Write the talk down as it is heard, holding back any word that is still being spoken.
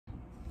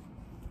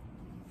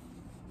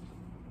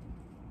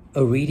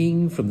A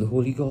reading from the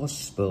Holy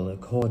Gospel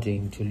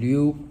according to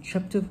Luke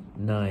chapter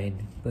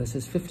 9,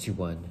 verses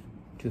 51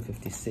 to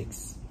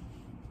 56.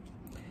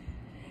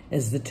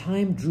 As the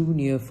time drew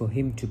near for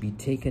him to be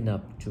taken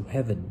up to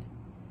heaven,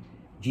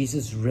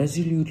 Jesus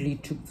resolutely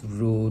took the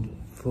road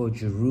for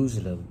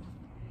Jerusalem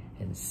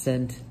and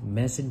sent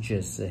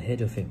messengers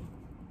ahead of him.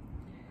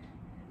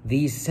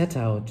 These set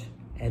out,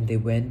 and they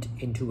went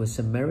into a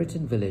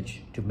Samaritan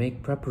village to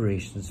make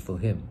preparations for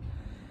him.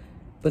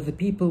 But the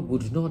people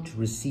would not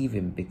receive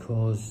him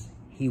because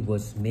he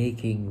was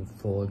making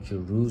for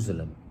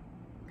Jerusalem.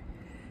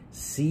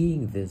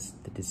 Seeing this,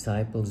 the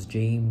disciples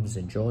James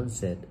and John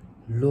said,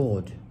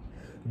 "Lord,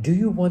 do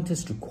you want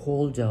us to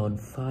call down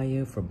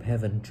fire from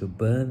heaven to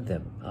burn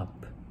them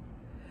up?"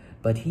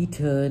 But he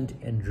turned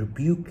and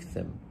rebuked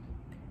them,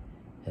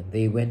 and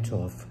they went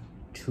off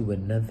to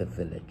another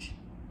village.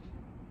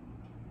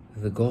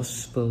 The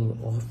Gospel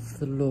of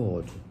the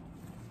Lord.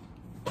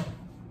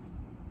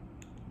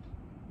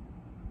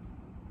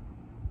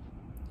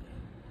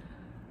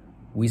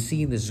 We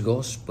see in this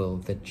gospel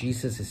that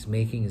Jesus is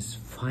making his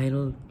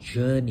final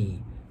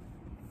journey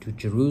to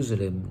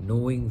Jerusalem,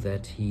 knowing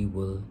that he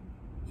will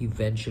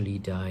eventually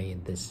die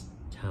in this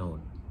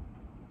town.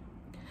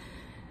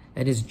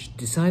 And his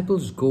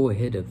disciples go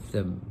ahead of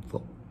them for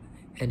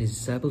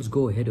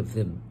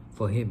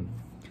him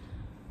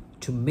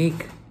to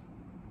make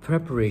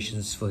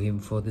preparations for him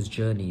for this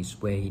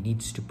journeys where he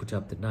needs to put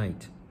up the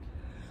night.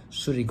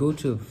 So they go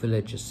to a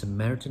village, a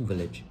Samaritan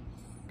village,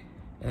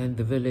 and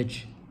the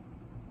village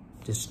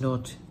does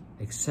not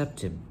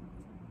accept him.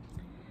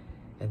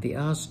 And they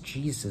ask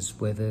Jesus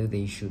whether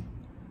they should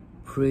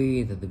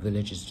pray that the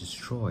village is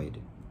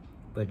destroyed.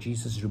 But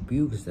Jesus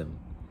rebukes them,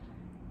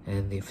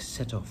 and they've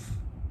set off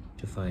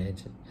to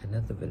find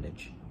another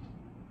village.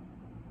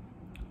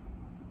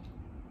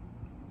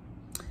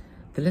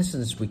 The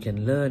lessons we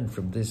can learn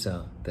from this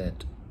are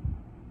that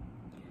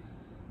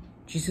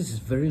Jesus is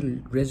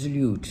very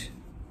resolute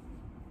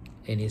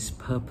in his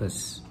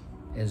purpose,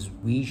 as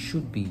we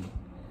should be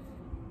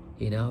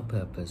in our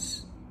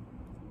purpose.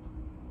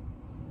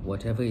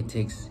 Whatever it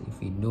takes, if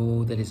we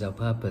know that is our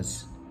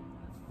purpose,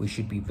 we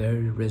should be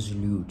very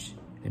resolute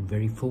and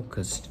very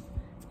focused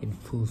in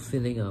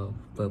fulfilling our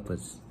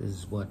purpose. This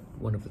is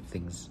one of the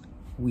things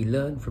we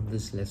learn from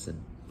this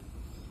lesson.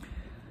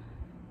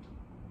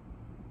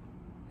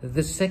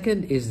 The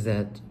second is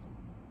that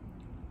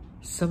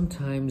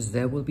sometimes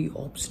there will be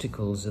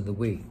obstacles in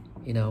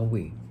our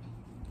way.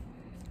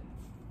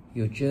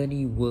 Your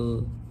journey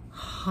will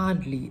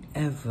hardly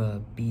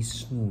ever be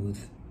smooth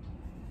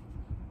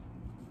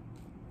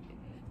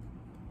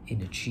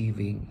in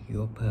achieving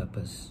your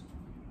purpose.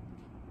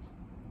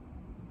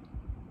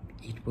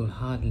 It will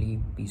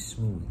hardly be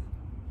smooth.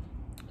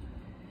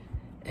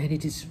 And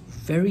it is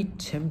very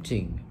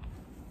tempting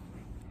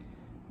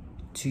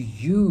to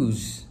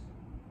use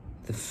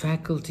the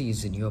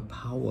faculties in your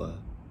power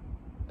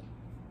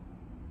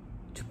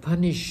to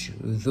punish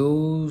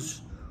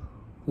those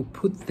who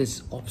put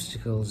these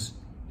obstacles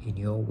in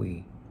your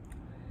way.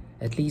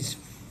 At least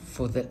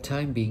for that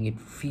time being, it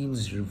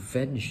feels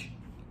revenge,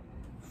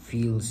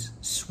 feels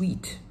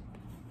sweet.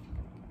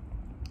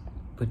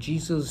 But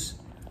Jesus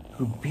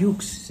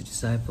rebukes the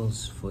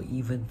disciples for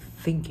even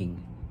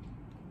thinking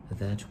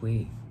that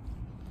way,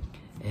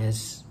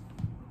 as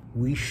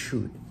we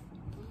should.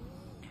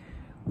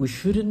 We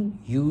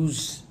shouldn't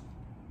use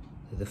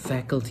the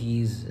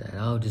faculties at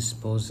our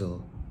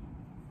disposal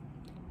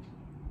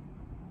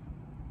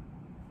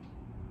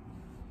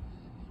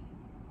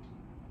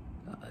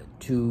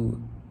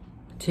to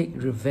take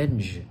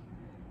revenge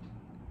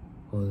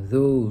on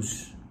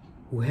those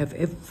who have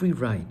every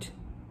right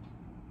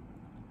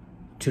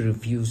to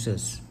refuse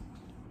us.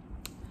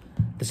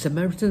 The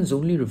Samaritans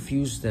only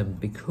refused them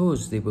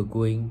because they were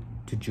going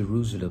to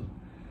Jerusalem,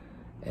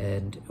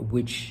 and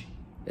which,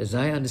 as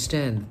I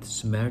understand, the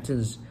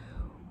Samaritans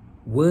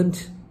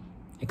weren't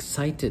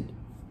excited,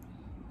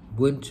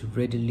 weren't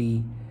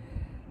readily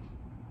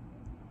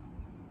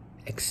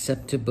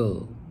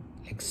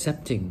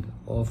accepting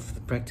of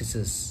the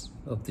practices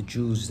of the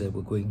Jews that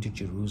were going to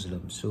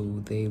Jerusalem.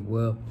 So they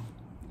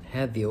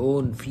had their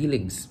own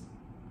feelings.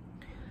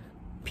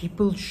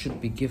 People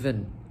should be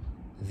given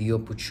the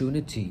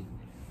opportunity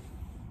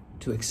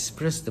to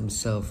express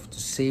themselves, to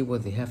say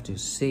what they have to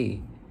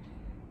say,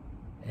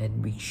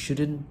 and we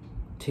shouldn't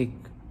take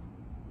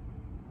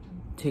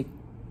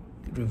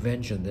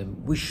revenge on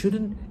them. We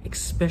shouldn't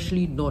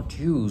especially not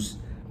use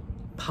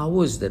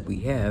powers that we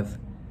have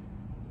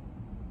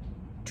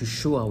to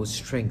show our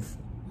strength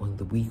on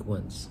the weak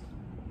ones.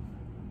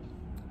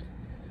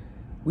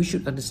 We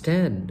should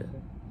understand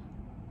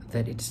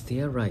that it's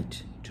their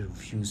right to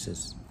refuse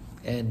us,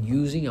 and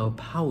using our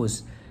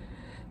powers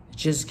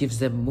just gives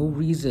them more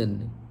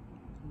reason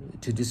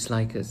to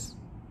dislike us.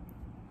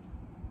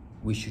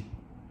 We should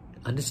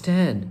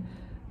understand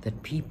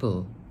that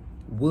people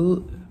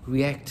will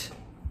react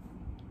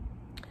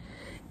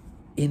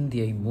in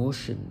their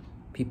emotion.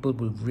 People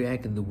will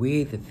react in the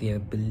way that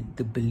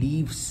the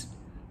beliefs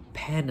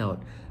pan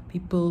out.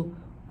 People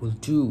will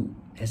do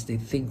as they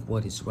think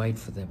what is right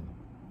for them.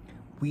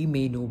 we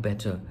may know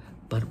better,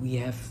 but we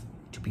have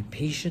to be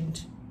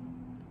patient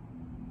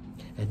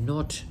and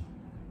not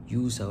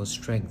use our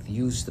strength,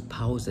 use the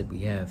powers that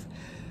we have,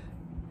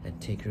 and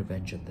take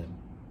revenge on them.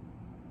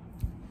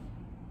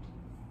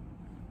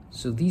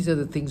 So these are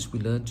the things we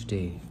learned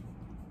today.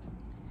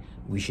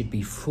 We should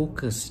be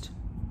focused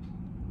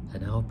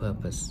on our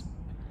purpose,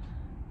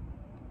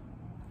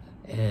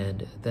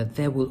 and that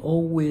there will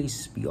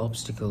always be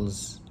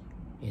obstacles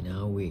in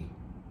our way.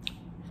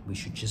 We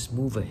should just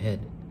move ahead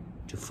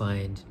to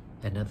find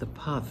another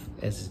path,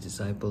 as the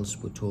disciples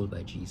were told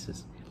by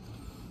Jesus,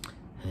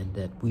 and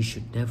that we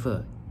should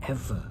never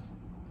ever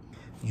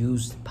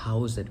use the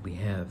powers that we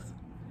have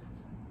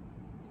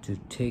to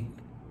take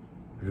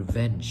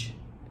revenge,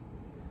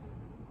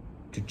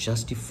 to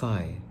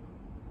justify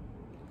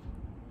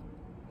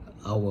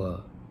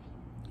our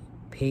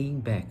paying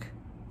back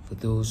for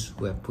those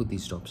who have put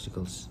these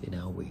obstacles in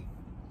our way.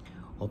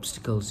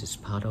 Obstacles is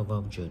part of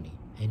our journey,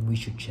 and we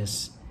should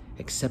just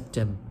accept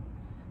them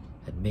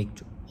and make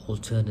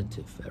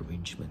alternative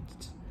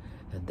arrangements.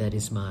 And that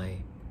is my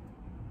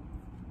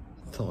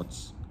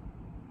thoughts,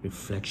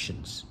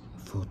 reflections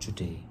for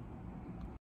today.